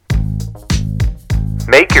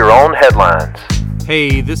Make your own headlines.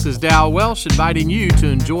 Hey, this is Dal Welsh inviting you to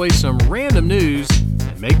enjoy some random news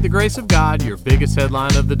and make the grace of God your biggest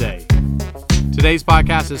headline of the day. Today's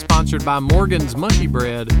podcast is sponsored by Morgan's Monkey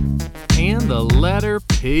Bread and the letter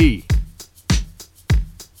P.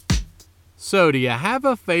 So, do you have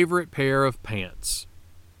a favorite pair of pants?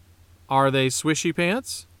 Are they swishy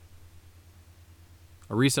pants?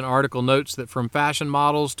 A recent article notes that from fashion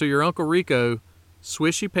models to your Uncle Rico,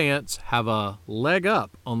 swishy pants have a leg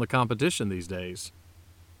up on the competition these days.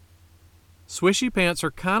 Swishy pants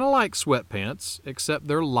are kind of like sweatpants, except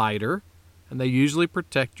they're lighter, and they usually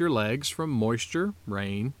protect your legs from moisture,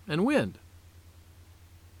 rain, and wind.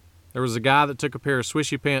 There was a guy that took a pair of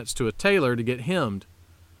swishy pants to a tailor to get hemmed.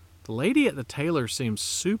 The lady at the tailor seemed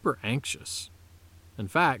super anxious. In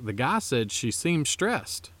fact, the guy said she seemed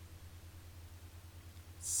stressed.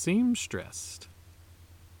 Seemed stressed.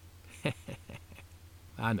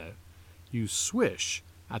 I know. You swish.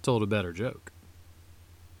 I told a better joke.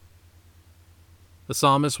 The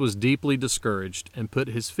psalmist was deeply discouraged and put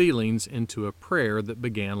his feelings into a prayer that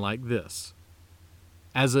began like this.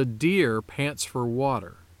 As a deer pants for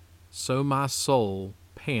water, so my soul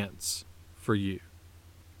pants for you.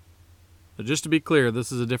 But just to be clear,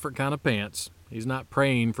 this is a different kind of pants. He's not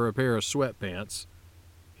praying for a pair of sweatpants.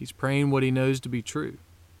 He's praying what he knows to be true.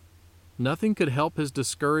 Nothing could help his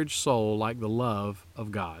discouraged soul like the love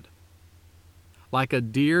of God. Like a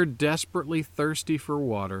deer desperately thirsty for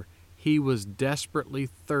water, he was desperately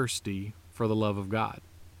thirsty for the love of God.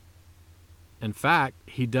 In fact,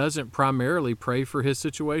 he doesn't primarily pray for his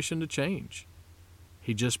situation to change.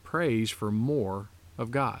 He just prays for more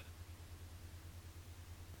of God.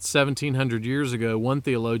 1,700 years ago, one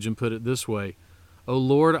theologian put it this way, "O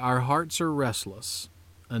Lord, our hearts are restless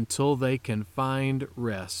until they can find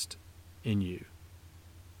rest in you."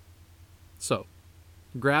 So,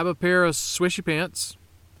 grab a pair of swishy pants,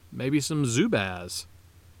 maybe some Zubaz,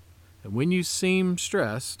 and when you seem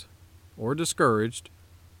stressed or discouraged,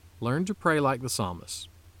 learn to pray like the psalmist,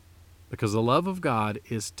 because the love of God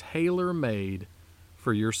is tailor-made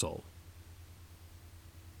for your soul.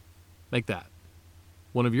 Make that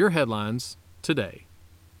one of your headlines today.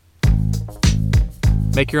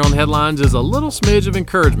 Make Your Own Headlines is a little smidge of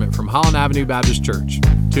encouragement from Holland Avenue Baptist Church.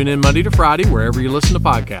 Tune in Monday to Friday wherever you listen to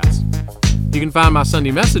podcasts. You can find my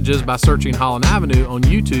Sunday messages by searching Holland Avenue on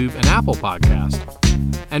YouTube and Apple Podcasts.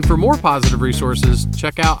 And for more positive resources,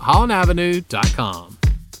 check out hollandavenue.com.